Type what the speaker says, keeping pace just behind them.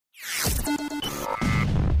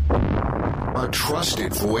a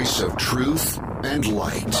trusted voice of truth and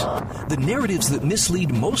light. The narratives that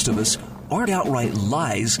mislead most of us aren't outright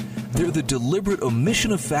lies. They're the deliberate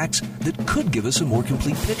omission of facts that could give us a more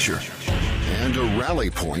complete picture. And a rally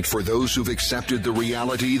point for those who've accepted the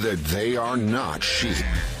reality that they are not sheep.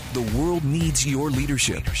 The world needs your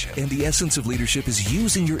leadership, and the essence of leadership is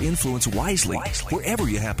using your influence wisely wherever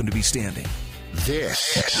you happen to be standing.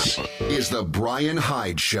 This is the Bryan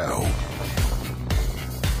Hyde Show.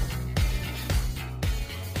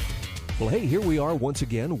 Well, hey, here we are once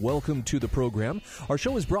again. Welcome to the program. Our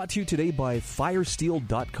show is brought to you today by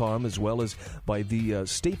firesteel.com as well as by the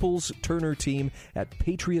Staples Turner team at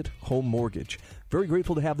Patriot Home Mortgage. Very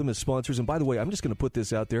grateful to have them as sponsors. And by the way, I'm just going to put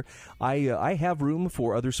this out there. I have room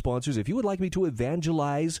for other sponsors. If you would like me to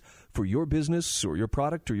evangelize for your business or your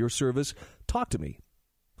product or your service, talk to me.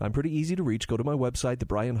 I'm pretty easy to reach. Go to my website,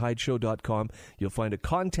 thebryanhydeshow.com. You'll find a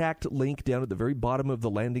contact link down at the very bottom of the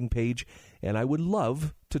landing page, and I would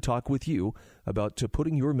love to talk with you about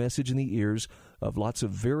putting your message in the ears of lots of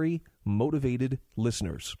very motivated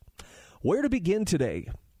listeners. Where to begin today?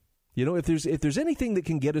 You know, if there's anything that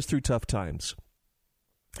can get us through tough times,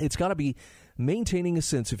 it's got to be maintaining a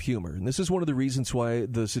sense of humor. And this is one of the reasons why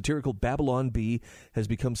the satirical Babylon Bee has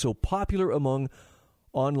become so popular among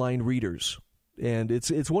online readers. And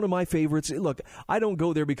it's one of my favorites. Look, I don't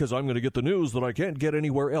go there because I'm going to get the news that I can't get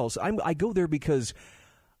anywhere else. I go there because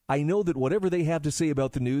I know that whatever they have to say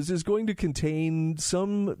about the news is going to contain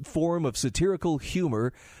some form of satirical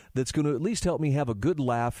humor that's going to at least help me have a good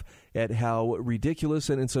laugh at how ridiculous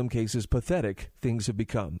and in some cases pathetic things have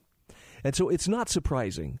become. And so it's not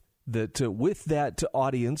surprising that with that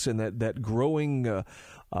audience and that growing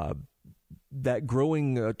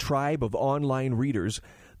tribe of online readers,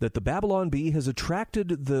 that the Babylon Bee has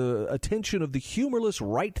attracted the attention of the humorless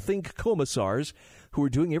right-think commissars who are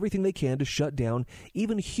doing everything they can to shut down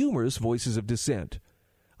even humorous voices of dissent.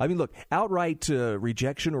 I mean, look, outright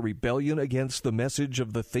rejection or rebellion against the message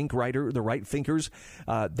of the right thinkers,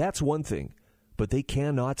 that's one thing. But they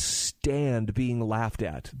cannot stand being laughed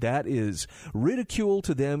at. That is, ridicule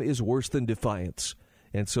to them is worse than defiance.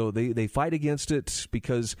 And so they fight against it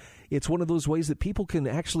because it's one of those ways that people can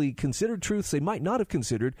actually consider truths they might not have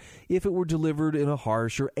considered if it were delivered in a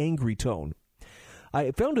harsh or angry tone.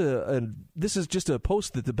 I found this is just a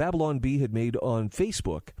post that the Babylon Bee had made on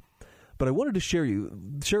Facebook, but I wanted to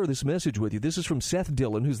share this message with you. This is from Seth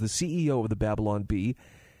Dillon, who's the CEO of the Babylon Bee,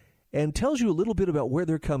 and tells you a little bit about where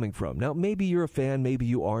they're coming from. Now, maybe you're a fan, maybe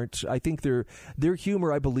you aren't. I think their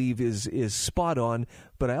humor, I believe, is spot on,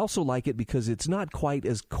 but I also like it because it's not quite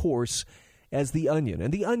as coarse as The Onion.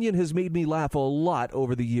 And The Onion has made me laugh a lot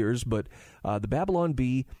over the years, but the Babylon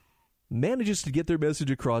Bee manages to get their message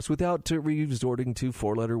across without resorting to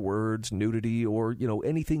four-letter words, nudity, or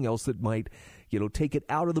anything else that might take it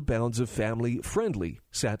out of the bounds of family-friendly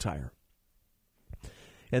satire.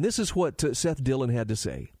 And this is what Seth Dillon had to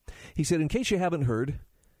say. He said, in case you haven't heard,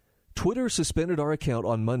 Twitter suspended our account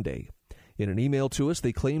on Monday. In an email to us,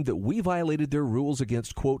 they claimed that we violated their rules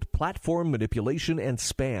against, quote, platform manipulation and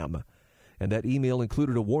spam. And that email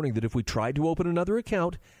included a warning that if we tried to open another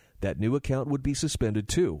account, that new account would be suspended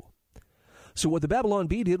too. So what the Babylon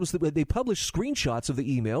Bee did was that they published screenshots of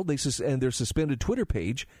the email and their suspended Twitter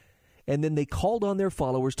page, and then they called on their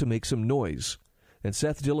followers to make some noise. And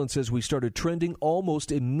Seth Dillon says we started trending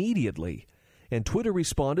almost immediately. And Twitter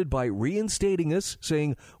responded by reinstating us,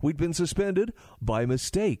 saying we'd been suspended by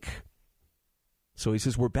mistake. So he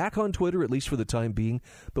says we're back on Twitter, at least for the time being,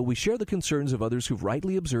 but we share the concerns of others who've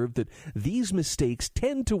rightly observed that these mistakes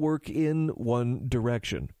tend to work in one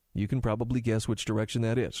direction. You can probably guess which direction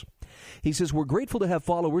that is. He says we're grateful to have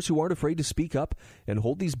followers who aren't afraid to speak up and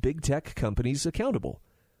hold these big tech companies accountable.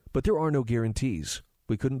 But there are no guarantees.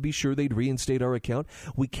 We couldn't be sure they'd reinstate our account.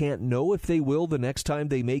 We can't know if they will the next time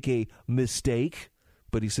they make a mistake.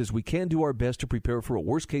 But he says we can do our best to prepare for a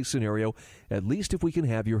worst-case scenario, at least if we can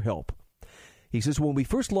have your help. He says when we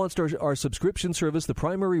first launched our subscription service, the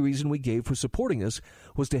primary reason we gave for supporting us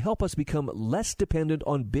was to help us become less dependent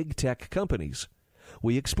on big tech companies.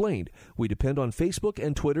 We explained we depend on Facebook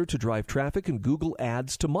and Twitter to drive traffic and Google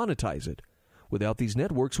ads to monetize it. Without these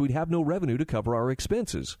networks, we'd have no revenue to cover our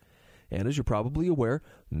expenses. And as you're probably aware,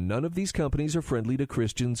 none of these companies are friendly to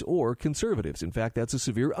Christians or conservatives. In fact, that's a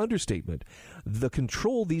severe understatement. The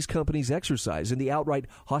control these companies exercise and the outright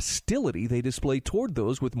hostility they display toward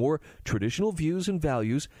those with more traditional views and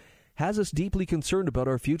values has us deeply concerned about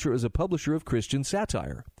our future as a publisher of Christian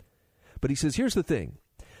satire. But he says, here's the thing.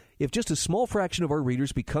 If just a small fraction of our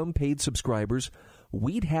readers become paid subscribers,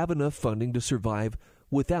 we'd have enough funding to survive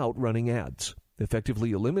without running ads,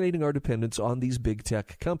 effectively eliminating our dependence on these big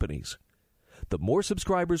tech companies. The more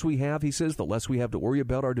subscribers we have, he says, the less we have to worry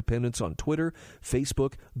about our dependence on Twitter,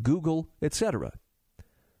 Facebook, Google, etc.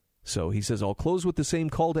 So he says, I'll close with the same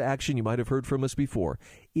call to action you might have heard from us before.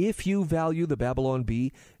 If you value the Babylon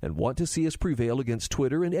Bee and want to see us prevail against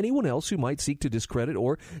Twitter and anyone else who might seek to discredit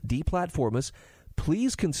or deplatform us,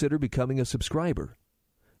 please consider becoming a subscriber.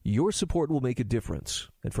 Your support will make a difference.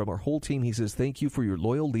 And from our whole team, he says, thank you for your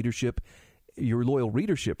loyal readership,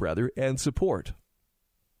 and support.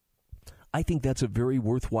 I think that's a very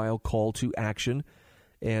worthwhile call to action.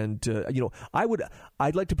 And,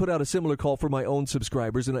 I'd like to put out a similar call for my own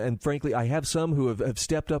subscribers. And frankly, I have some who have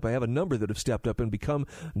stepped up. I have a number that have stepped up and become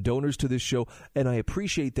donors to this show. And I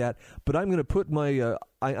appreciate that. But I'm going to put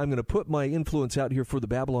my influence out here for the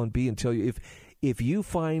Babylon Bee and tell you, if you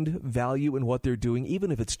find value in what they're doing,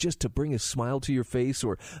 even if it's just to bring a smile to your face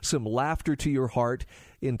or some laughter to your heart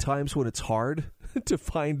in times when it's hard to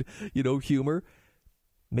find, humor,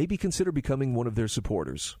 maybe consider becoming one of their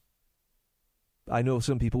supporters. I know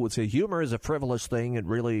some people would say humor is a frivolous thing, and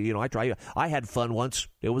really, I had fun once.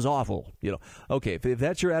 It was awful. Okay, if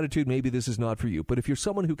that's your attitude, maybe this is not for you. But if you're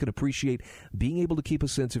someone who can appreciate being able to keep a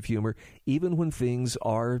sense of humor, even when things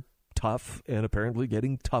are tough and apparently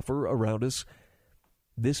getting tougher around us,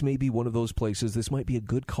 this may be one of those places. This might be a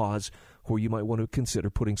good cause where you might want to consider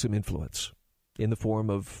putting some influence in the form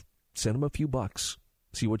of send them a few bucks,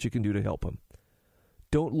 see what you can do to help them.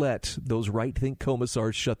 Don't let those right-think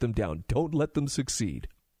commissars shut them down. Don't let them succeed.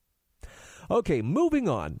 Okay, moving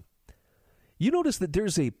on. You notice that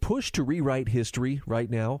there's a push to rewrite history right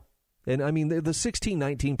now? And I mean, the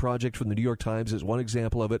 1619 Project from the New York Times is one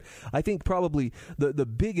example of it. I think probably the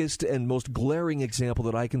biggest and most glaring example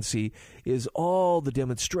that I can see is all the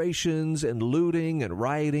demonstrations and looting and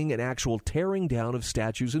rioting and actual tearing down of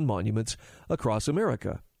statues and monuments across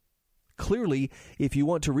America. Clearly, if you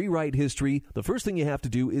want to rewrite history, the first thing you have to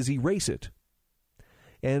do is erase it.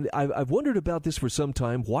 And I've wondered about this for some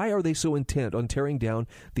time. Why are they so intent on tearing down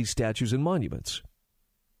these statues and monuments?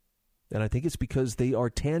 And I think it's because they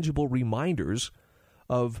are tangible reminders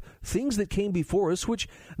of things that came before us, which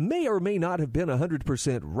may or may not have been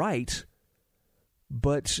 100% right.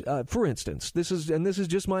 But, for instance, this is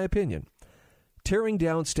just my opinion. Tearing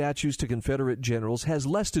down statues to Confederate generals has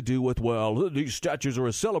less to do with, well, these statues are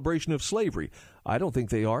a celebration of slavery. I don't think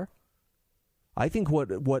they are. I think what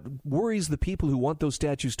worries the people who want those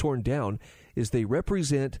statues torn down is they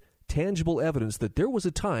represent tangible evidence that there was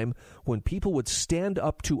a time when people would stand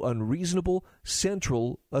up to unreasonable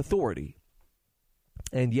central authority.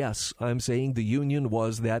 And yes, I'm saying the Union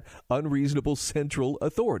was that unreasonable central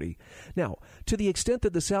authority. Now, to the extent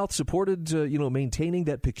that the South supported, maintaining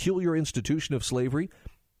that peculiar institution of slavery,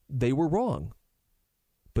 they were wrong.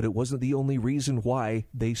 But it wasn't the only reason why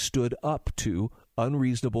they stood up to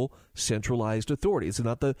unreasonable centralized authority. It's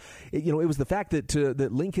not it was the fact that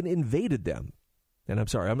Lincoln invaded them. And I'm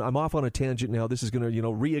sorry, I'm off on a tangent now. This is going to,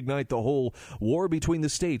 reignite the whole war between the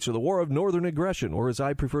states, or the war of northern aggression, or as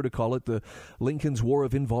I prefer to call it, the Lincoln's War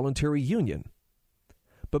of Involuntary Union.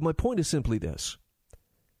 But my point is simply this.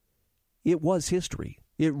 It was history.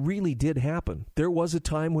 It really did happen. There was a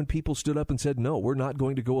time when people stood up and said, no, we're not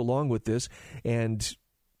going to go along with this. And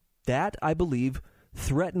that, I believe,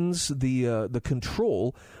 threatens the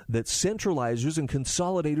control that centralizers and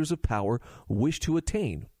consolidators of power wish to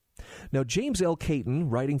attain. Now, James L. Caton,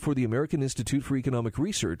 writing for the American Institute for Economic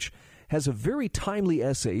Research, has a very timely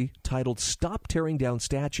essay titled Stop Tearing Down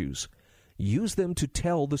Statues. Use them to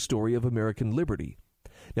tell the story of American liberty.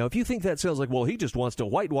 Now, if you think that sounds like, well, he just wants to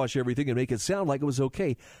whitewash everything and make it sound like it was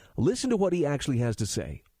okay, listen to what he actually has to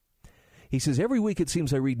say. He says, every week it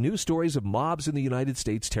seems I read news stories of mobs in the United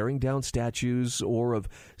States tearing down statues, or of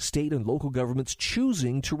state and local governments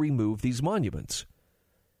choosing to remove these monuments.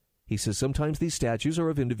 He says sometimes these statues are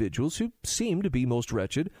of individuals who seem to be most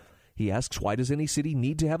wretched. He asks, why does any city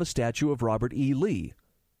need to have a statue of Robert E. Lee?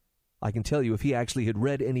 I can tell you, if he actually had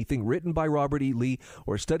read anything written by Robert E. Lee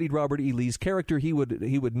or studied Robert E. Lee's character, he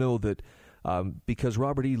would know that because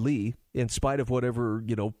Robert E. Lee, in spite of whatever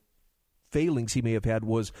failings he may have had,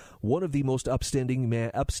 was one of the most upstanding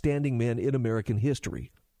men in American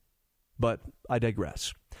history. But I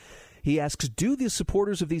digress. He asks, do the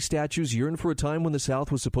supporters of these statues yearn for a time when the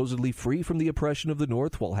South was supposedly free from the oppression of the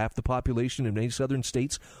North, while half the population in many southern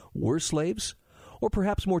states were slaves? Or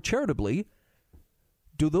perhaps more charitably,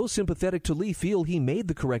 do those sympathetic to Lee feel he made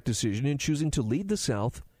the correct decision in choosing to lead the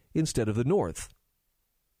South instead of the North?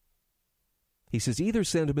 He says either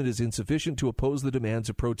sentiment is insufficient to oppose the demands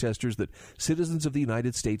of protesters that citizens of the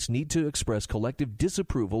United States need to express collective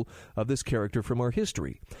disapproval of this character from our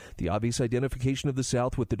history. The obvious identification of the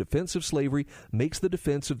South with the defense of slavery makes the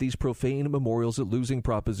defense of these profane memorials a losing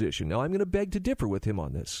proposition. Now, I'm going to beg to differ with him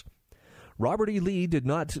on this. Robert E. Lee did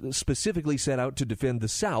not specifically set out to defend the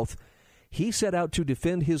South. He set out to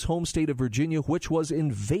defend his home state of Virginia, which was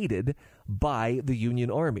invaded by the Union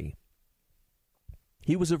Army.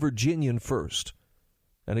 He was a Virginian first.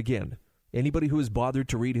 And again, anybody who has bothered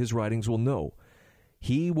to read his writings will know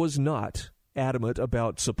he was not adamant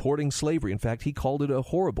about supporting slavery. In fact, he called it a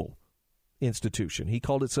horrible institution. He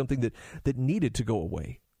called it something that needed to go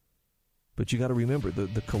away. But you got to remember,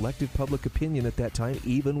 the collective public opinion at that time,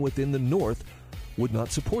 even within the North, would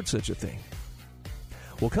not support such a thing.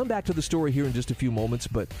 We'll come back to the story here in just a few moments,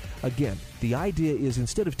 but again, the idea is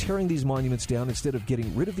instead of tearing these monuments down, instead of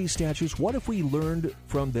getting rid of these statues, what if we learned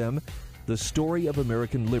from them the story of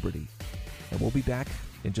American liberty? And we'll be back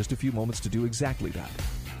in just a few moments to do exactly that.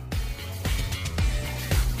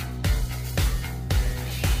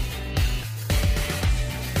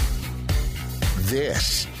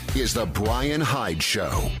 This is the Bryan Hyde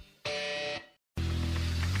Show.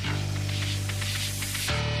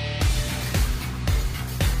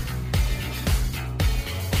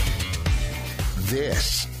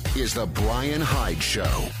 This is the Bryan Hyde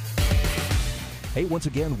Show. Hey, once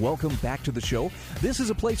again, welcome back to the show. This is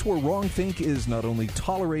a place where wrong think is not only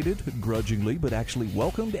tolerated grudgingly, but actually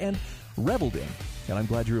welcomed and reveled in. And I'm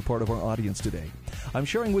glad you're a part of our audience today. I'm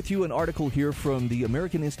sharing with you an article here from the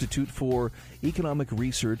American Institute for Economic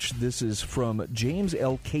Research. This is from James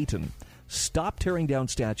L. Caton. Stop tearing down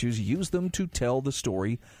statues. Use them to tell the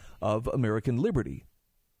story of American liberty.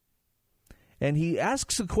 And he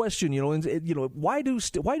asks a question, why do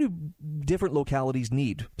different localities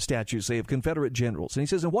need statues, say, of Confederate generals? And he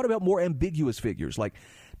says, and what about more ambiguous figures? Like,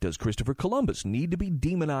 does Christopher Columbus need to be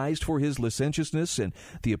demonized for his licentiousness and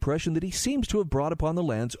the oppression that he seems to have brought upon the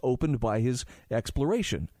lands opened by his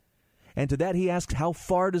exploration? And to that he asks, how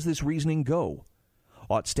far does this reasoning go?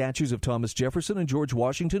 Ought statues of Thomas Jefferson and George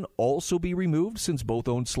Washington also be removed since both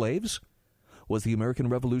owned slaves? Was the American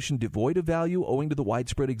Revolution devoid of value owing to the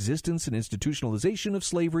widespread existence and institutionalization of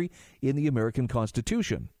slavery in the American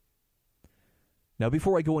Constitution? Now,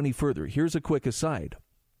 before I go any further, here's a quick aside.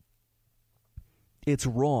 It's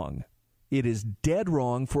wrong. It is dead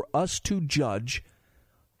wrong for us to judge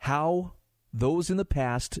how those in the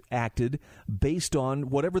past acted based on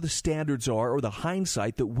whatever the standards are or the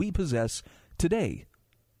hindsight that we possess today.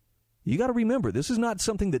 You got to remember, this is not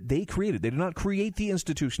something that they created. They did not create the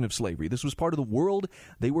institution of slavery. This was part of the world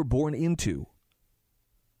they were born into.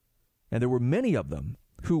 And there were many of them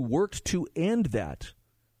who worked to end that.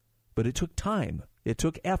 But it took time. It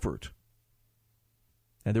took effort.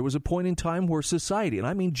 And there was a point in time where society, and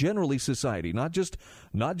I mean generally society, not just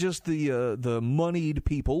the moneyed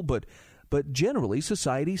people, but generally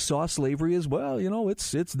society saw slavery as, well,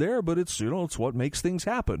 it's there, but it's what makes things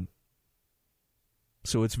happen.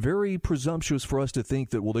 So it's very presumptuous for us to think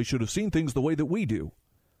that, well, they should have seen things the way that we do.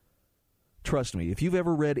 Trust me, if you've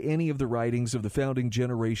ever read any of the writings of the founding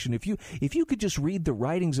generation, if you could just read the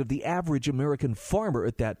writings of the average American farmer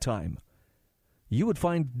at that time, you would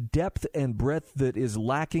find depth and breadth that is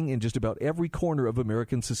lacking in just about every corner of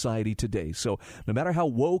American society today. So no matter how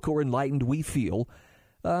woke or enlightened we feel,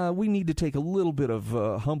 we need to take a little bit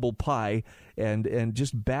of humble pie and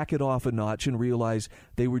just back it off a notch and realize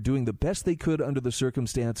they were doing the best they could under the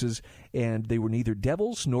circumstances, and they were neither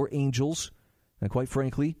devils nor angels. And quite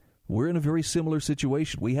frankly, we're in a very similar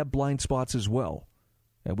situation. We have blind spots as well,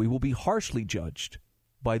 and we will be harshly judged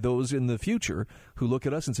by those in the future who look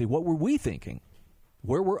at us and say, what were we thinking?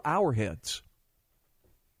 Where were our heads?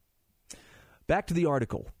 Back to the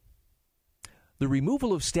article. The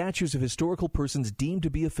removal of statues of historical persons deemed to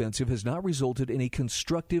be offensive has not resulted in a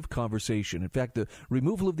constructive conversation. In fact, the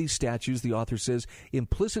removal of these statues, the author says,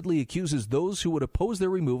 implicitly accuses those who would oppose their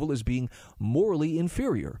removal as being morally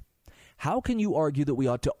inferior. How can you argue that we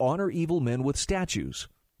ought to honor evil men with statues?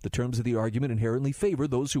 The terms of the argument inherently favor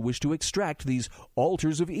those who wish to extract these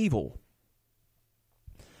altars of evil.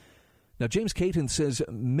 Now, James Caton says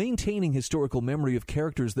maintaining historical memory of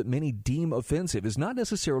characters that many deem offensive is not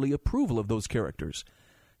necessarily approval of those characters.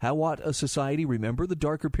 How ought a society remember the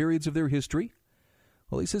darker periods of their history?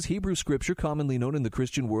 Well, he says Hebrew Scripture, commonly known in the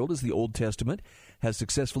Christian world as the Old Testament, has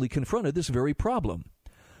successfully confronted this very problem.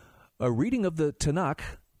 A reading of the Tanakh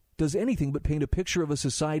does anything but paint a picture of a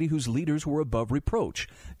society whose leaders were above reproach.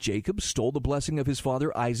 Jacob stole the blessing of his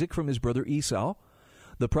father Isaac from his brother Esau.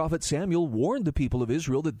 The prophet Samuel warned the people of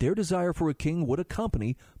Israel that their desire for a king would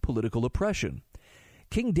accompany political oppression.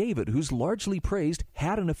 King David, who's largely praised,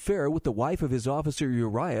 had an affair with the wife of his officer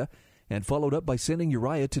Uriah and followed up by sending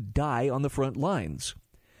Uriah to die on the front lines.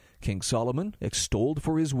 King Solomon, extolled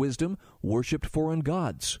for his wisdom, worshipped foreign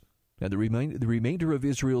gods. And the remainder of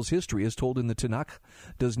Israel's history, as told in the Tanakh,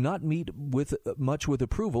 does not meet much with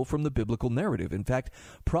approval from the biblical narrative. In fact,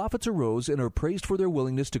 prophets arose and are praised for their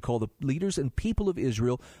willingness to call the leaders and people of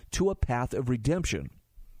Israel to a path of redemption.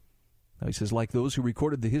 Now, he says, like those who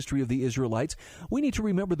recorded the history of the Israelites, we need to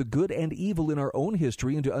remember the good and evil in our own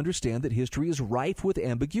history and to understand that history is rife with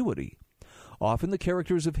ambiguity. Often the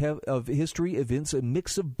characters of history evince a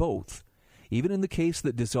mix of both. Even in the case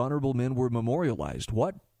that dishonorable men were memorialized,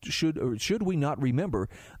 what should we not remember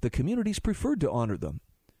the communities preferred to honor them?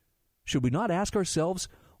 Should we not ask ourselves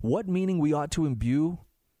what meaning we ought to imbue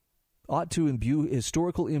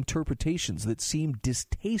historical interpretations that seem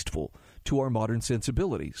distasteful to our modern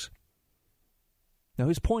sensibilities? Now,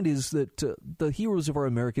 his point is that the heroes of our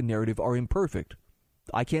American narrative are imperfect.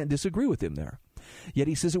 I can't disagree with him there. Yet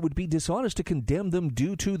he says it would be dishonest to condemn them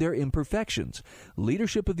due to their imperfections.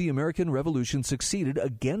 Leadership of the American Revolution succeeded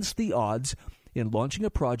against the odds in launching a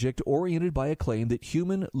project oriented by a claim that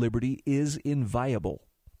human liberty is inviolable.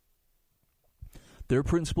 Their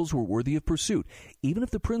principles were worthy of pursuit, even if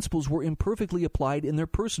the principles were imperfectly applied in their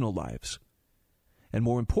personal lives. And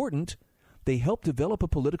more important, they helped develop a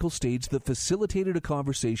political stage that facilitated a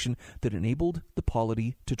conversation that enabled the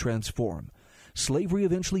polity to transform. Slavery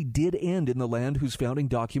eventually did end in the land whose founding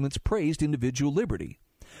documents praised individual liberty.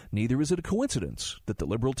 Neither is it a coincidence that the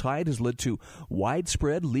liberal tide has led to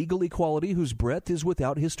widespread legal equality whose breadth is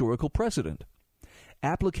without historical precedent.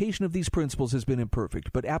 Application of these principles has been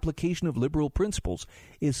imperfect, but application of liberal principles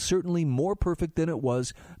is certainly more perfect than it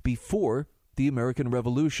was before the American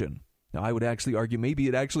Revolution. Now, I would actually argue maybe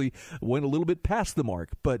it actually went a little bit past the mark,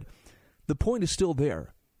 but the point is still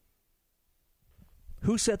there.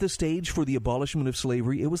 Who set the stage for the abolishment of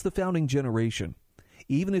slavery? It was the founding generation.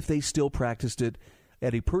 Even if they still practiced it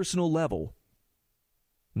at a personal level,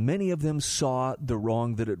 many of them saw the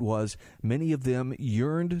wrong that it was. Many of them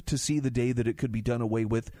yearned to see the day that it could be done away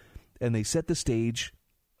with, and they set the stage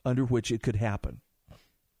under which it could happen.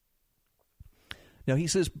 Now, he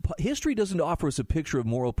says, history doesn't offer us a picture of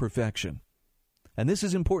moral perfection. And this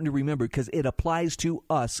is important to remember because it applies to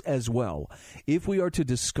us as well. If we are to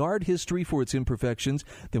discard history for its imperfections,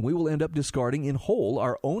 then we will end up discarding in whole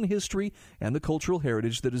our own history and the cultural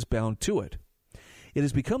heritage that is bound to it. It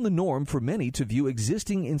has become the norm for many to view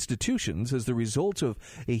existing institutions as the result of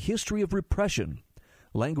a history of repression.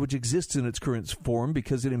 Language exists in its current form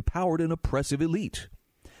because it empowered an oppressive elite.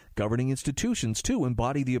 Governing institutions, too,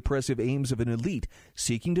 embody the oppressive aims of an elite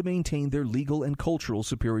seeking to maintain their legal and cultural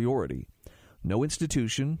superiority. No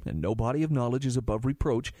institution and no body of knowledge is above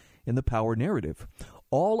reproach in the power narrative.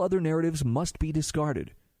 All other narratives must be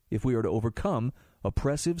discarded if we are to overcome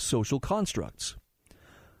oppressive social constructs.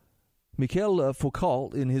 Michel Foucault,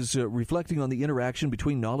 in his reflecting on the interaction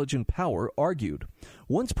between knowledge and power, argued,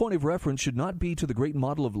 one's point of reference should not be to the great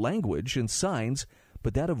model of language and signs,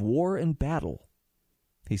 but that of war and battle.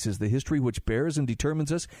 He says the history which bears and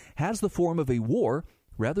determines us has the form of a war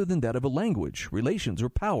rather than that of a language, relations, or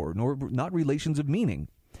power, nor not relations of meaning.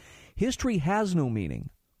 History has no meaning,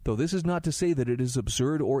 though this is not to say that it is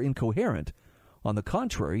absurd or incoherent. On the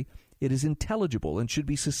contrary, it is intelligible and should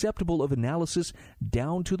be susceptible of analysis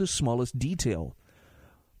down to the smallest detail.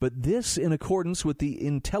 But this in accordance with the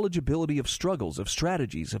intelligibility of struggles, of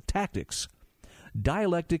strategies, of tactics.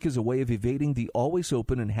 Dialectic is a way of evading the always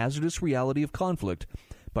open and hazardous reality of conflict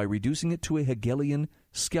by reducing it to a Hegelian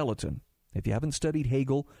skeleton. If you haven't studied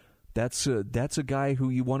Hegel, that's a guy who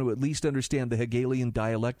you want to at least understand the Hegelian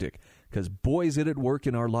dialectic, because boy is it at work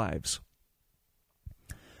in our lives.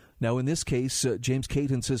 Now, in this case, James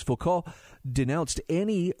Caton says Foucault denounced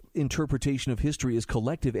any interpretation of history as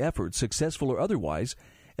collective effort, successful or otherwise,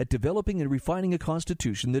 at developing and refining a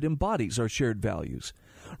constitution that embodies our shared values.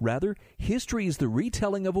 Rather, history is the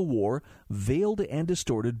retelling of a war veiled and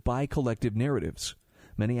distorted by collective narratives.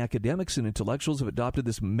 Many academics and intellectuals have adopted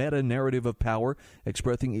this meta-narrative of power,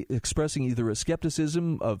 expressing either a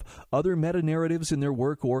skepticism of other meta-narratives in their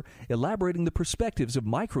work or elaborating the perspectives of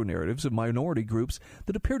micro-narratives of minority groups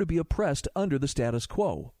that appear to be oppressed under the status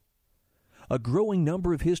quo. A growing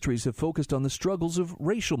number of histories have focused on the struggles of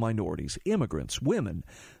racial minorities, immigrants, women,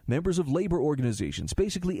 members of labor organizations,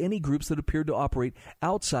 basically any groups that appear to operate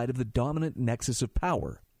outside of the dominant nexus of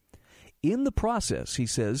power. In the process, he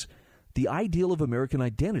says, the ideal of American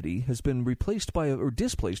identity has been displaced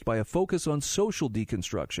by a focus on social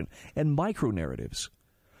deconstruction and micro-narratives.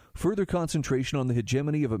 Further concentration on the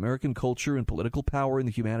hegemony of American culture and political power in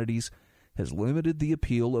the humanities has limited the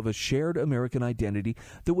appeal of a shared American identity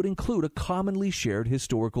that would include a commonly shared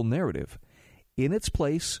historical narrative. In its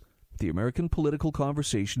place, the American political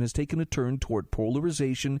conversation has taken a turn toward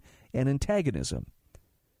polarization and antagonism.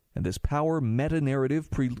 And this power meta-narrative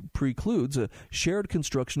precludes a shared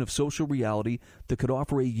construction of social reality that could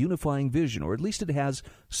offer a unifying vision, or at least it has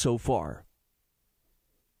so far.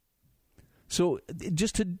 So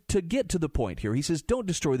just to get to the point here, he says, don't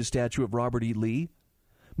destroy the statue of Robert E. Lee.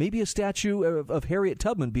 Maybe a statue of Harriet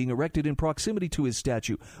Tubman being erected in proximity to his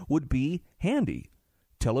statue would be handy.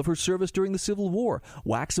 Tell of her service during the Civil War.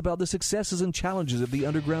 Wax about the successes and challenges of the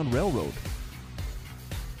Underground Railroad.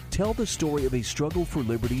 Tell the story of a struggle for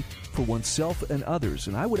liberty for oneself and others.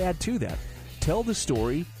 And I would add to that, tell the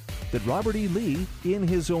story that Robert E. Lee, in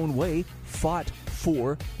his own way, fought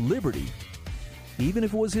for liberty, even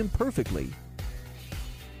if it was imperfectly.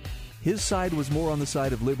 His side was more on the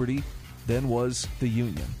side of liberty than was the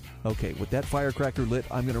Union. Okay, with that firecracker lit,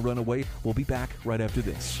 I'm going to run away. We'll be back right after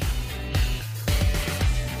this.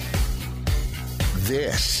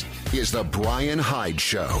 This is the Bryan Hyde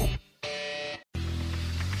Show.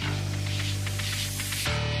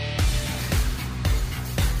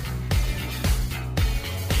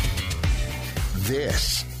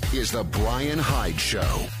 This is the Bryan Hyde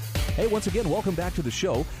Show. Hey, once again, welcome back to the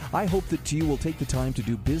show. I hope that you will take the time to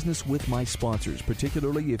do business with my sponsors,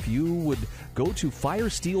 particularly if you would go to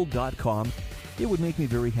firesteel.com. It would make me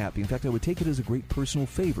very happy. In fact, I would take it as a great personal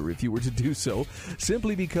favor if you were to do so,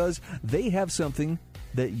 simply because they have something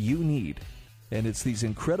that you need. And it's these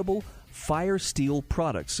incredible fire steel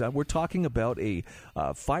products. We're talking about a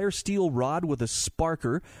fire steel rod with a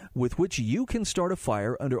sparker with which you can start a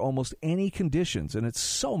fire under almost any conditions. And it's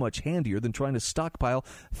so much handier than trying to stockpile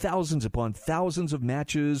thousands upon thousands of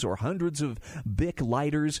matches or hundreds of Bic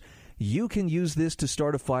lighters. You can use this to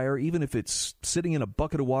start a fire, even if it's sitting in a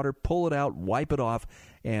bucket of water. Pull it out, wipe it off,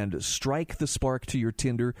 and strike the spark to your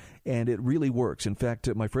tinder, and it really works. In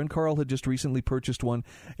fact, my friend Carl had just recently purchased one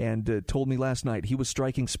and told me last night he was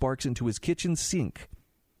striking sparks into his kitchen sink,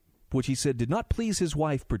 which he said did not please his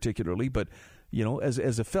wife particularly, but, you know, as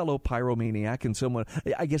a fellow pyromaniac and someone,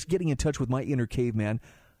 I guess, getting in touch with my inner caveman,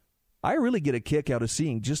 I really get a kick out of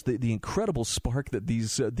seeing just the incredible spark that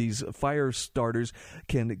these fire starters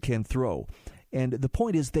can throw. And the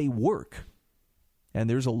point is they work. And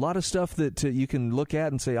there's a lot of stuff that you can look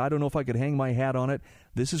at and say, I don't know if I could hang my hat on it.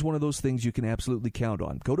 This is one of those things you can absolutely count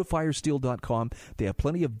on. Go to firesteel.com. They have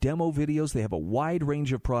plenty of demo videos. They have a wide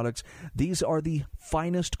range of products. These are the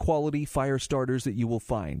finest quality fire starters that you will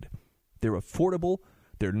find. They're affordable.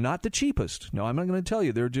 They're not the cheapest. No, I'm not going to tell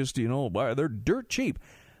you. They're just, they're dirt cheap.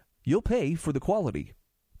 You'll pay for the quality,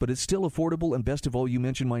 but it's still affordable, and best of all, you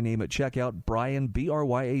mention my name at checkout, Bryan,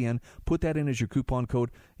 B-R-Y-A-N. Put that in as your coupon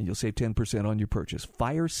code, and you'll save 10% on your purchase.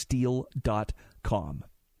 Firesteel.com.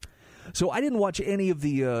 So I didn't watch any of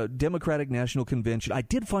the Democratic National Convention. I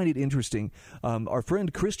did find it interesting. Our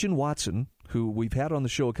friend Christian Watson, who we've had on the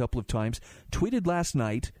show a couple of times, tweeted last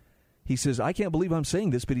night. He says, I can't believe I'm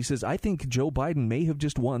saying this, but he says, I think Joe Biden may have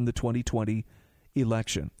just won the 2020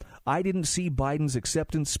 election. I didn't see Biden's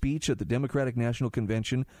acceptance speech at the Democratic National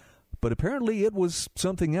Convention, but apparently it was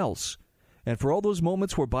something else. And for all those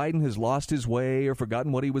moments where Biden has lost his way or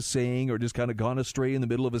forgotten what he was saying or just kind of gone astray in the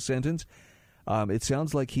middle of a sentence, it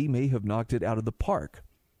sounds like he may have knocked it out of the park.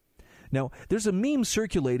 Now, there's a meme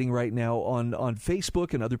circulating right now on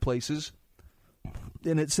Facebook and other places,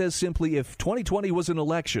 and it says simply, if 2020 was an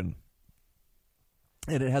election,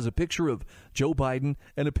 and it has a picture of Joe Biden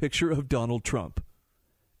and a picture of Donald Trump.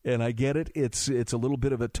 And I get it. It's a little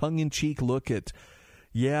bit of a tongue-in-cheek look at,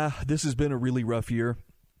 yeah, this has been a really rough year.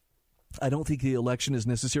 I don't think the election is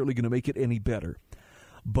necessarily going to make it any better.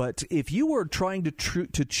 But if you were trying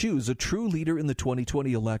to choose a true leader in the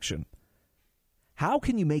 2020 election, how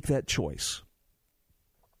can you make that choice?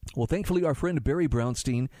 Well, thankfully, our friend Barry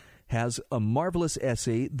Brownstein has a marvelous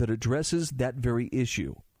essay that addresses that very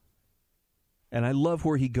issue. And I love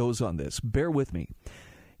where he goes on this. Bear with me.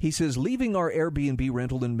 He says, leaving our Airbnb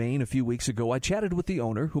rental in Maine a few weeks ago, I chatted with the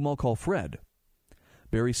owner, whom I'll call Fred.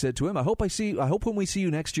 Barry said to him, I hope when we see you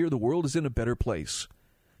next year, the world is in a better place.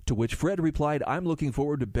 To which Fred replied, I'm looking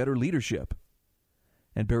forward to better leadership.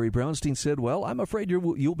 And Barry Brownstein said, well, I'm afraid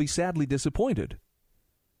you'll be sadly disappointed.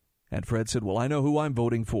 And Fred said, well, I know who I'm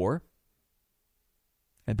voting for.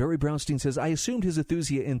 And Barry Brownstein says, I assumed his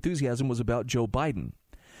enthusiasm was about Joe Biden.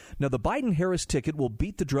 Now, the Biden-Harris ticket will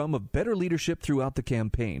beat the drum of better leadership throughout the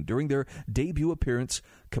campaign. During their debut appearance,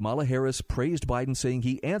 Kamala Harris praised Biden, saying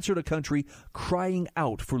he answered a country crying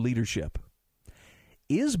out for leadership.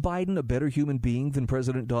 Is Biden a better human being than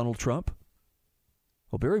President Donald Trump?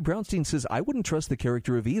 Well, Barry Brownstein says, I wouldn't trust the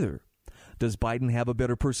character of either. Does Biden have a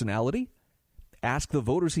better personality? Ask the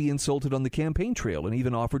voters he insulted on the campaign trail and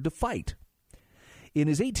even offered to fight. In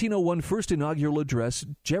his 1801 first inaugural address,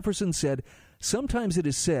 Jefferson said, "Sometimes it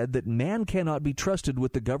is said that man cannot be trusted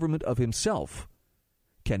with the government of himself.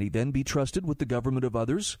 Can he then be trusted with the government of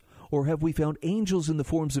others? Or have we found angels in the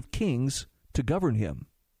forms of kings to govern him?"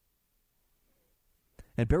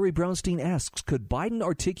 And Barry Brownstein asks, could Biden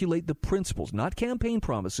articulate the principles, not campaign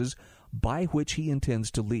promises, by which he intends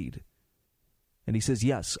to lead? And he says,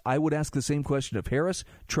 yes, I would ask the same question of Harris,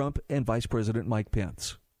 Trump, and Vice President Mike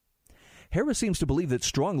Pence. Harris seems to believe that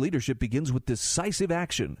strong leadership begins with decisive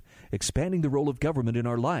action, expanding the role of government in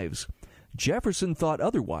our lives. Jefferson thought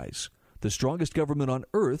otherwise. The strongest government on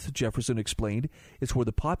earth, Jefferson explained, is where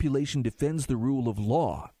the population defends the rule of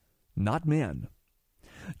law, not men.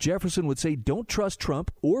 Jefferson would say, don't trust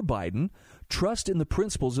Trump or Biden. Trust in the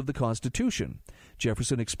principles of the Constitution.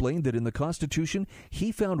 Jefferson explained that in the Constitution,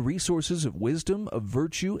 he found resources of wisdom, of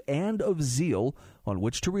virtue, and of zeal on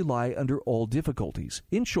which to rely under all difficulties.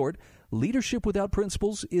 In short, leadership without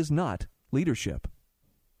principles is not leadership.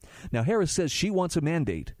 Now, Harris says she wants a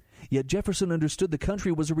mandate, yet Jefferson understood the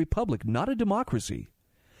country was a republic, not a democracy.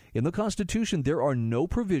 In the Constitution, there are no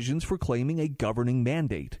provisions for claiming a governing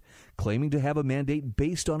mandate. Claiming to have a mandate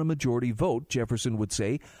based on a majority vote, Jefferson would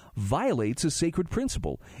say, violates a sacred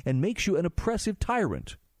principle and makes you an oppressive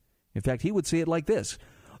tyrant. In fact, he would say it like this: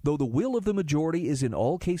 though the will of the majority is in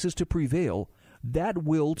all cases to prevail, that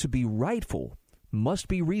will to be rightful must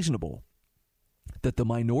be reasonable. That the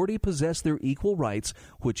minority possess their equal rights,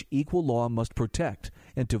 which equal law must protect,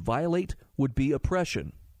 and to violate would be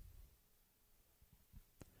oppression.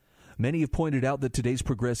 Many have pointed out that today's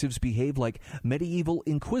progressives behave like medieval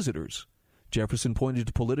inquisitors. Jefferson pointed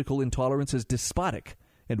to political intolerance as despotic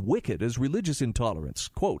and wicked as religious intolerance.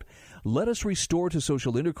 Quote, let us restore to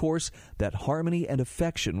social intercourse that harmony and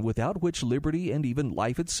affection without which liberty and even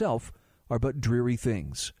life itself are but dreary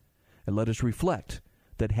things. And let us reflect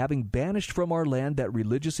that having banished from our land that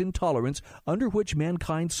religious intolerance under which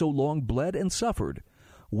mankind so long bled and suffered,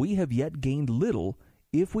 we have yet gained little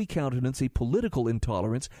if we countenance a political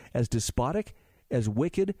intolerance as despotic, as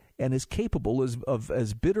wicked, and as capable of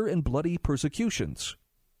as bitter and bloody persecutions.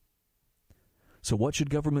 So what should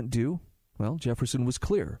government do? Well, Jefferson was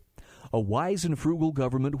clear. A wise and frugal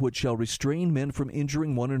government which shall restrain men from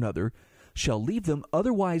injuring one another shall leave them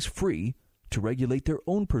otherwise free to regulate their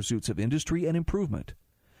own pursuits of industry and improvement,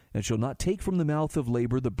 and shall not take from the mouth of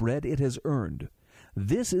labor the bread it has earned.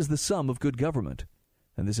 This is the sum of good government,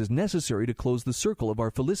 and this is necessary to close the circle of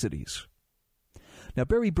our felicities. Now,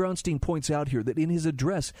 Barry Brownstein points out here that in his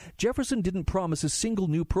address, Jefferson didn't promise a single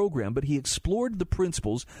new program, but he explored the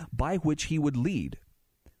principles by which he would lead.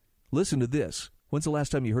 Listen to this. When's the last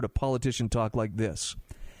time you heard a politician talk like this?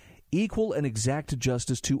 Equal and exact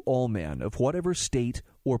justice to all men, of whatever state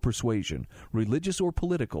or persuasion, religious or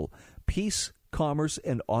political, peace, commerce,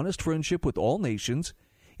 and honest friendship with all nations,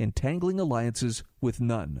 entangling alliances with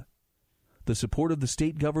none. The support of the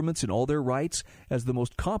state governments in all their rights as the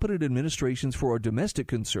most competent administrations for our domestic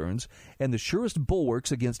concerns and the surest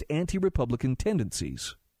bulwarks against anti-republican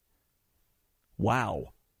tendencies. Wow.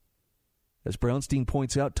 As Brownstein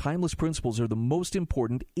points out, timeless principles are the most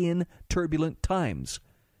important in turbulent times.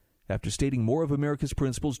 After stating more of America's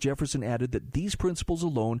principles, Jefferson added that these principles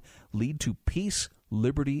alone lead to peace,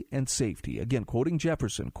 liberty, and safety. Again, quoting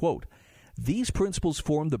Jefferson, quote, these principles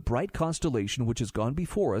form the bright constellation which has gone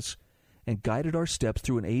before us and guided our steps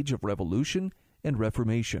through an age of revolution and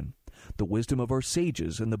reformation. The wisdom of our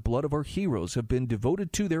sages and the blood of our heroes have been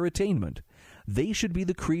devoted to their attainment. They should be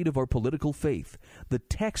the creed of our political faith, the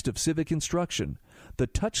text of civic instruction, the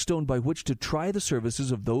touchstone by which to try the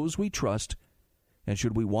services of those we trust, and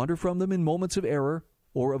should we wander from them in moments of error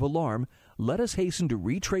or of alarm, let us hasten to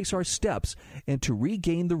retrace our steps and to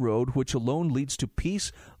regain the road which alone leads to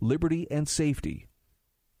peace, liberty, and safety.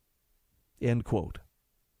 End quote.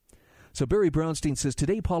 So Barry Brownstein says,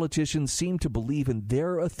 today politicians seem to believe in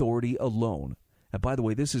their authority alone. And by the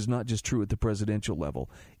way, this is not just true at the presidential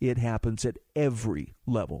level. It happens at every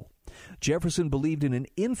level. Jefferson believed in an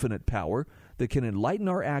infinite power that can enlighten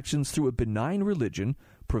our actions through a benign religion,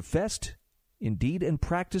 professed, indeed, and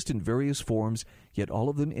practiced in various forms, yet all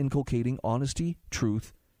of them inculcating honesty,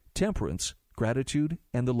 truth, temperance, gratitude,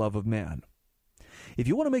 and the love of man. If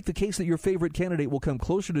you want to make the case that your favorite candidate will come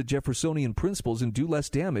closer to Jeffersonian principles and do less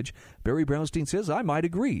damage, Barry Brownstein says, I might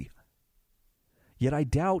agree. Yet I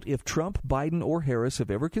doubt if Trump, Biden, or Harris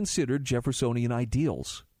have ever considered Jeffersonian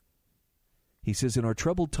ideals. He says, in our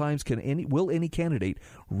troubled times, will any candidate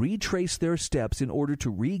retrace their steps in order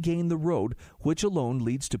to regain the road which alone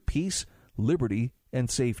leads to peace, liberty, and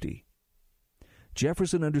safety?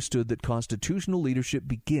 Jefferson understood that constitutional leadership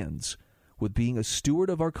begins with being a steward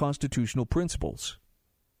of our constitutional principles.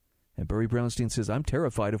 And Barry Brownstein says, I'm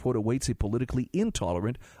terrified of what awaits a politically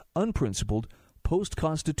intolerant, unprincipled,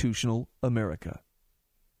 post-constitutional America.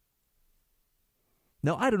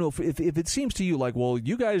 Now, I don't know if it seems to you like, well,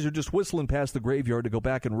 you guys are just whistling past the graveyard to go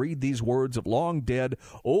back and read these words of long-dead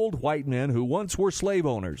old white men who once were slave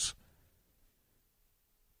owners.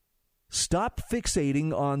 Stop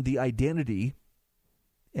fixating on the identity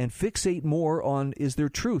and fixate more on, is there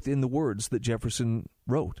truth in the words that Jefferson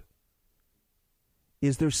wrote?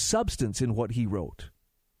 Is there substance in what he wrote?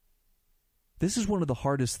 This is one of the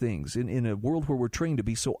hardest things in a world where we're trained to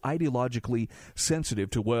be so ideologically sensitive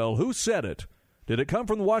to, well, who said it? Did it come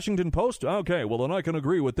from the Washington Post? Okay, well, then I can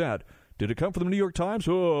agree with that. Did it come from the New York Times?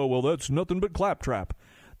 Oh, well, that's nothing but claptrap.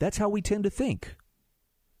 That's how we tend to think.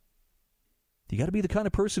 You got to be the kind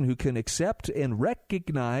of person who can accept and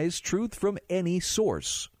recognize truth from any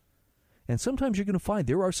source. And sometimes you're going to find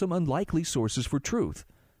there are some unlikely sources for truth.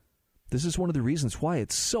 This is one of the reasons why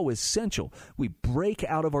it's so essential we break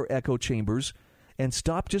out of our echo chambers and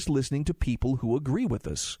stop just listening to people who agree with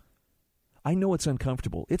us. I know it's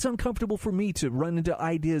uncomfortable. It's uncomfortable for me to run into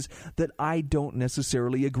ideas that I don't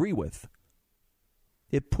necessarily agree with.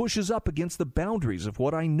 It pushes up against the boundaries of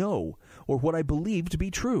what I know or what I believe to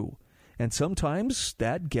be true. And sometimes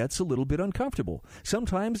that gets a little bit uncomfortable.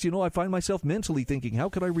 Sometimes, I find myself mentally thinking, how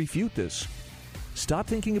could I refute this? Stop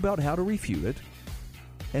thinking about how to refute it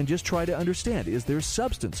and just try to understand, is there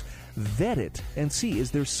substance? Vet it and see,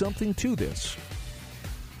 is there something to this?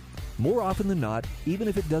 More often than not, even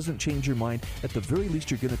if it doesn't change your mind, at the very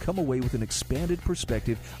least you're going to come away with an expanded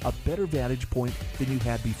perspective, a better vantage point than you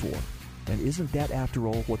had before. And isn't that, after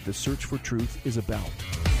all, what the search for truth is about?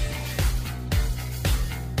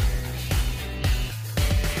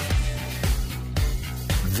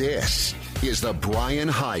 This is the Bryan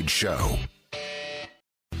Hyde Show.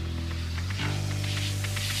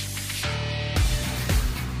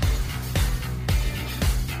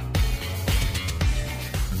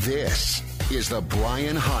 This is the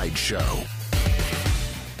Bryan Hyde Show.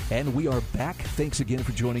 And we are back. Thanks again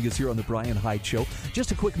for joining us here on the Bryan Hyde Show.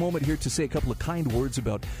 Just a quick moment here to say a couple of kind words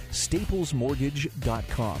about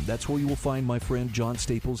staplesmortgage.com. That's where you will find my friend John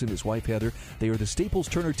Staples and his wife Heather. They are the Staples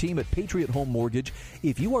Turner team at Patriot Home Mortgage.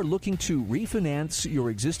 If you are looking to refinance your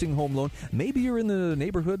existing home loan, maybe you're in the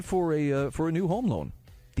neighborhood for a new home loan.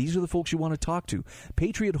 These are the folks you want to talk to.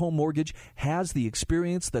 Patriot Home Mortgage has the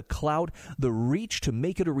experience, the clout, the reach to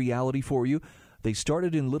make it a reality for you. They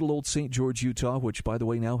started in little old St. George, Utah, which, by the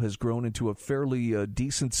way, now has grown into a fairly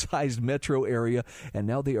decent-sized metro area, and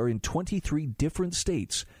now they are in 23 different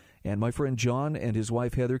states. And my friend John and his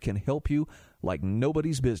wife Heather can help you like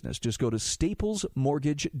nobody's business. Just go to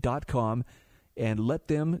staplesmortgage.com and let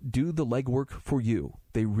them do the legwork for you.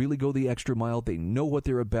 They really go the extra mile. They know what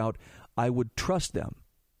they're about. I would trust them.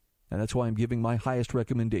 And that's why I'm giving my highest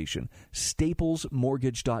recommendation,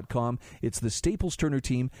 staplesmortgage.com. It's the Staples Turner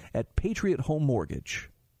team at Patriot Home Mortgage.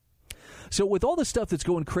 So with all the stuff that's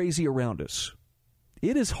going crazy around us,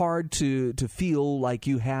 it is hard to feel like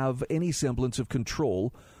you have any semblance of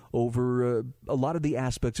control over a lot of the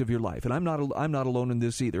aspects of your life. And I'm not alone in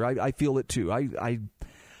this either. I feel it too.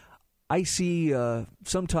 I see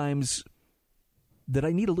sometimes that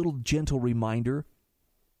I need a little gentle reminder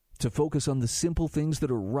to focus on the simple things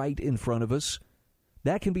that are right in front of us.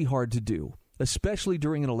 That can be hard to do, especially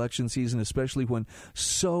during an election season, especially when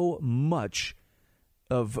so much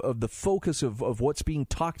of the focus of what's being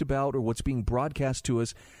talked about or what's being broadcast to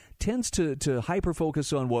us tends to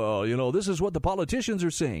hyper-focus on, well, this is what the politicians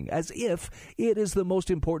are saying, as if it is the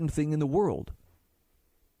most important thing in the world.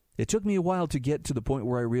 It took me a while to get to the point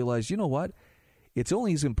where I realized, you know what? It's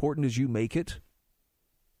only as important as you make it.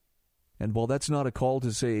 And while that's not a call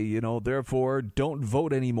to say, therefore, don't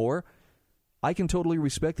vote anymore, I can totally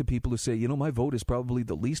respect the people who say, my vote is probably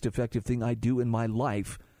the least effective thing I do in my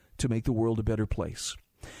life to make the world a better place.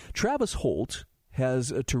 Travis Holt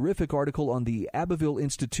has a terrific article on the Abbeville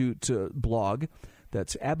Institute blog,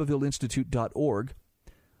 that's abbevilleinstitute.org,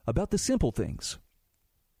 about the simple things.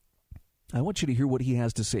 I want you to hear what he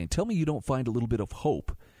has to say. And tell me you don't find a little bit of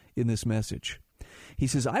hope in this message. He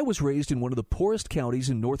says, I was raised in one of the poorest counties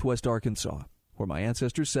in northwest Arkansas, where my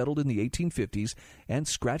ancestors settled in the 1850s and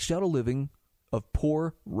scratched out a living of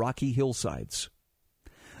poor, rocky hillsides.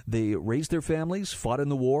 They raised their families, fought in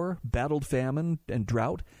the war, battled famine and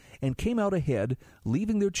drought, and came out ahead,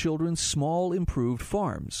 leaving their children small, improved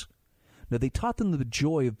farms. Now, they taught them the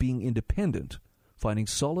joy of being independent, finding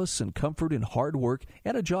solace and comfort in hard work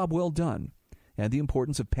and a job well done, and the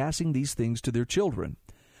importance of passing these things to their children.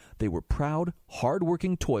 They were proud,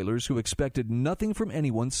 hard-working toilers who expected nothing from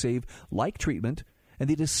anyone save like treatment, and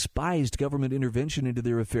they despised government intervention into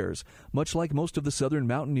their affairs, much like most of the southern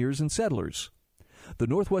mountaineers and settlers. The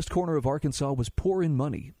northwest corner of Arkansas was poor in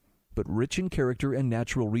money, but rich in character and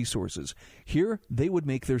natural resources. Here, they would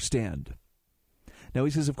make their stand. Now,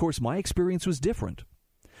 he says, of course, my experience was different.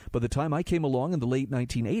 By the time I came along in the late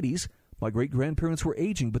 1980s, my great-grandparents were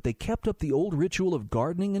aging, but they kept up the old ritual of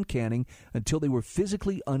gardening and canning until they were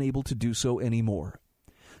physically unable to do so anymore.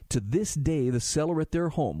 To this day, the cellar at their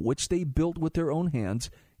home, which they built with their own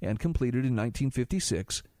hands and completed in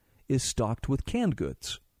 1956, is stocked with canned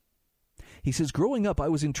goods. He says, growing up, I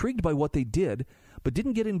was intrigued by what they did, but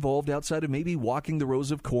didn't get involved outside of maybe walking the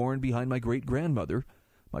rows of corn behind my great-grandmother.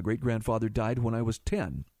 My great-grandfather died when I was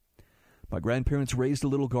 10. My grandparents raised a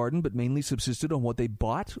little garden, but mainly subsisted on what they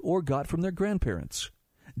bought or got from their grandparents.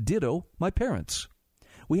 Ditto my parents.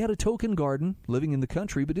 We had a token garden, living in the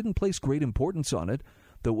country, but didn't place great importance on it,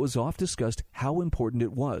 though it was oft discussed how important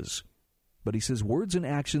it was. But he says words and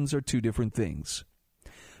actions are two different things.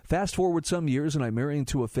 Fast forward some years, and I marry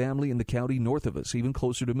into a family in the county north of us, even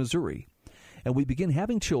closer to Missouri. And we begin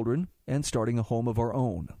having children and starting a home of our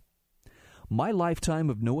own. My lifetime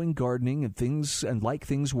of knowing gardening and things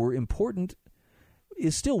were important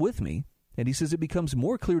is still with me, and he says it becomes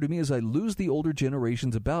more clear to me as I lose the older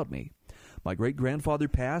generations about me. My great-grandfather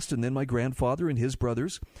passed, and then my grandfather and his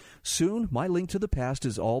brothers. Soon, my link to the past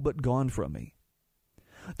is all but gone from me.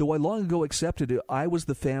 Though I long ago accepted it, I was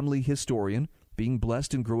the family historian, being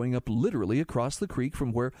blessed and growing up literally across the creek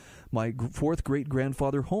from where my fourth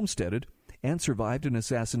great-grandfather homesteaded, and survived an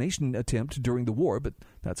assassination attempt during the war, but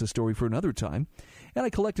that's a story for another time. And I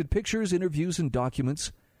collected pictures, interviews, and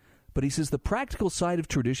documents. But he says the practical side of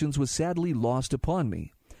traditions was sadly lost upon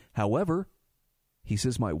me. However, he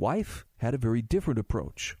says my wife had a very different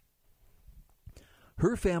approach.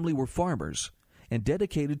 Her family were farmers and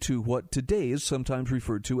dedicated to what today is sometimes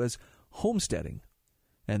referred to as homesteading.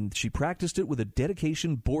 And she practiced it with a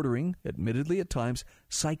dedication bordering, admittedly at times,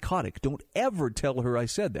 psychotic. Don't ever tell her I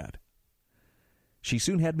said that. She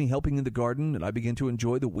soon had me helping in the garden, and I began to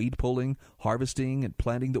enjoy the weed pulling, harvesting, and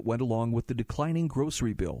planting that went along with the declining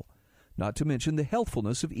grocery bill, not to mention the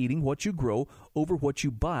healthfulness of eating what you grow over what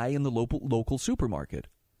you buy in the local supermarket.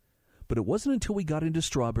 But it wasn't until we got into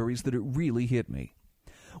strawberries that it really hit me.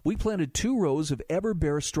 We planted 2 rows of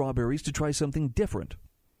ever-bare strawberries to try something different.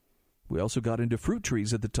 We also got into fruit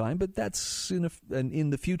trees at the time, but that's in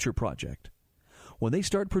the future project. When they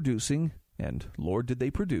start producing, and Lord did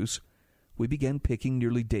they produce, we began picking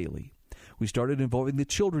nearly daily. We started involving the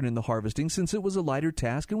children in the harvesting since it was a lighter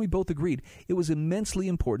task, and we both agreed it was immensely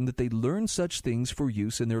important that they learn such things for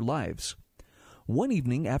use in their lives. One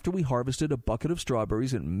evening, after we harvested a bucket of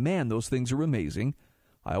strawberries, and man, those things are amazing.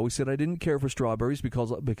 I always said I didn't care for strawberries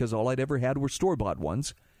because all I'd ever had were store-bought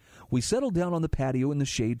ones. We settled down on the patio in the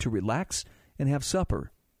shade to relax and have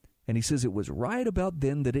supper. And he says it was right about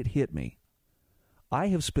then that it hit me. I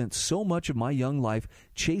have spent so much of my young life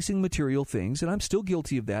chasing material things, and I'm still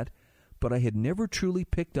guilty of that, but I had never truly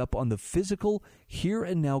picked up on the physical,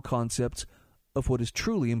 here-and-now concepts of what is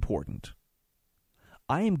truly important.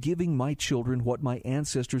 I am giving my children what my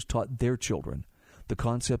ancestors taught their children, the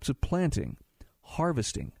concepts of planting,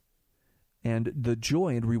 harvesting, and the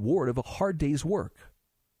joy and reward of a hard day's work.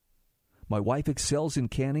 My wife excels in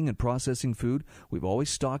canning and processing food. We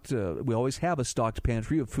always have a stocked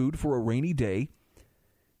pantry of food for a rainy day.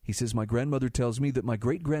 He says, my grandmother tells me that my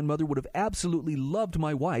great-grandmother would have absolutely loved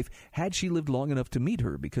my wife had she lived long enough to meet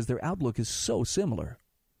her because their outlook is so similar.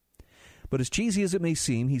 But as cheesy as it may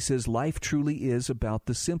seem, he says life truly is about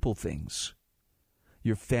the simple things.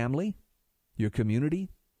 Your family, your community,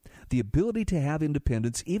 the ability to have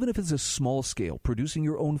independence, even if it's a small scale, producing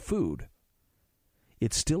your own food.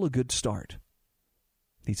 It's still a good start.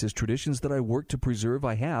 He says traditions that I work to preserve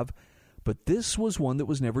I have, but this was one that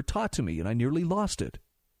was never taught to me, and I nearly lost it.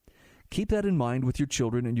 Keep that in mind with your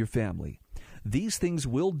children and your family. These things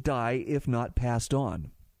will die if not passed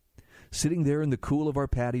on. Sitting there in the cool of our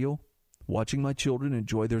patio, watching my children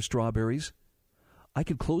enjoy their strawberries, I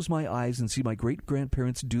could close my eyes and see my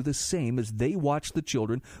great-grandparents do the same as they watched the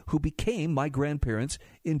children who became my grandparents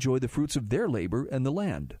enjoy the fruits of their labor and the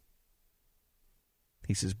land.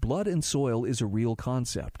 He says blood and soil is a real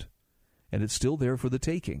concept, and it's still there for the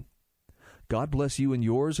taking. God bless you and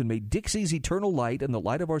yours, and may Dixie's eternal light and the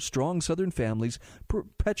light of our strong Southern families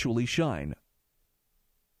perpetually shine.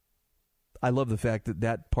 I love the fact that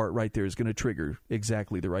that part right there is going to trigger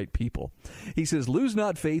exactly the right people. He says, lose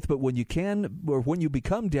not faith, but when you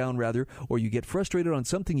become down, or you get frustrated on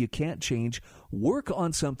something you can't change, work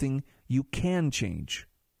on something you can change.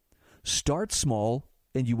 Start small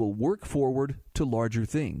and you will work forward to larger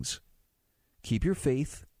things. Keep your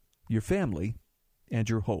faith, your family, and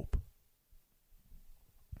your hope.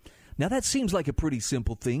 Now, that seems like a pretty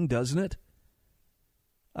simple thing, doesn't it?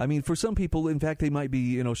 I mean, for some people, in fact, they might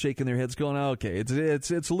be, shaking their heads going, okay,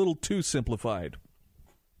 it's a little too simplified.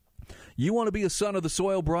 You want to be a son of the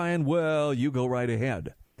soil, Bryan? Well, you go right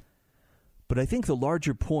ahead. But I think the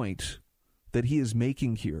larger point that he is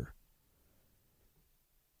making here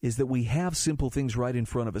is that we have simple things right in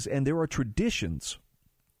front of us, and there are traditions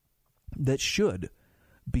that should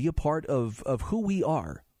be a part of who we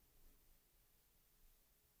are.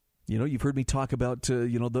 You've heard me talk about,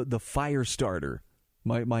 the fire starter,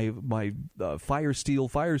 my fire steel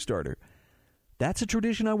fire starter. That's a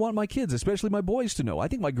tradition I want my kids, especially my boys, to know. I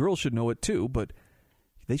think my girls should know it too, but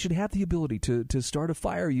they should have the ability to start a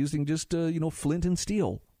fire using just, flint and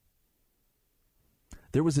steel.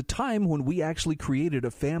 There was a time when we actually created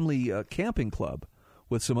a family camping club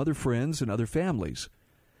with some other friends and other families.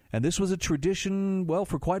 And this was a tradition, well,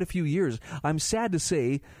 for quite a few years. I'm sad to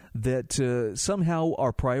say that somehow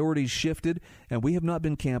our priorities shifted, and we have not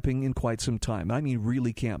been camping in quite some time. I mean,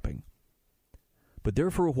 really camping. But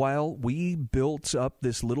there for a while, we built up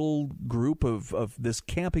this little group of this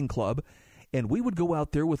camping club, and we would go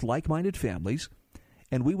out there with like-minded families,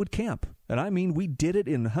 and we would camp. And I mean, we did it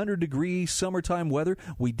in 100-degree summertime weather.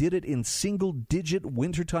 We did it in single-digit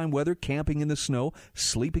wintertime weather, camping in the snow,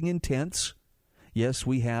 sleeping in tents. Yes,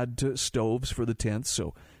 we had stoves for the tents,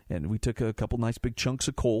 and we took a couple nice big chunks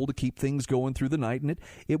of coal to keep things going through the night, and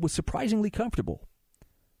it was surprisingly comfortable.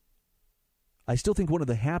 I still think one of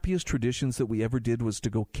the happiest traditions that we ever did was to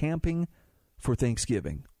go camping for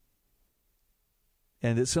Thanksgiving.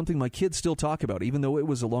 And it's something my kids still talk about, even though it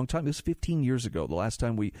was a long time. It was 15 years ago, the last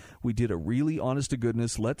time we did a really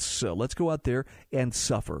honest-to-goodness, let's go out there and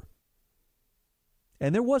suffer.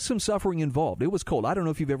 And there was some suffering involved. It was cold. I don't know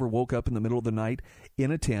if you've ever woke up in the middle of the night in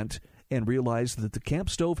a tent and realized that the camp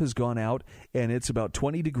stove has gone out and it's about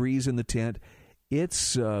 20 degrees in the tent.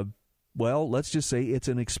 It's, let's just say it's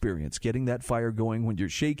an experience, getting that fire going when you're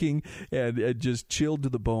shaking and just chilled to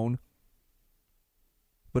the bone.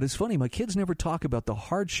 But it's funny, my kids never talk about the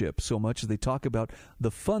hardship so much as they talk about the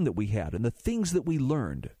fun that we had and the things that we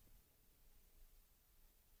learned.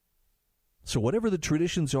 So whatever the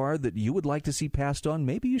traditions are that you would like to see passed on,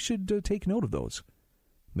 maybe you should take note of those.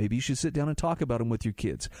 Maybe you should sit down and talk about them with your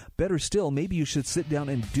kids. Better still, maybe you should sit down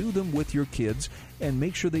and do them with your kids and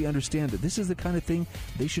make sure they understand that this is the kind of thing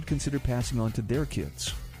they should consider passing on to their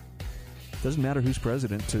kids. Doesn't matter who's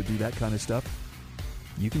president to do that kind of stuff.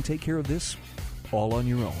 You can take care of this all on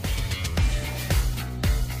your own.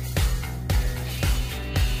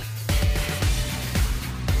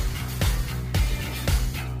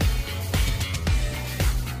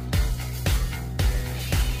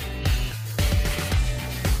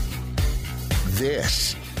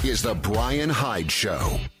 This is the Bryan Hyde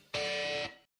Show.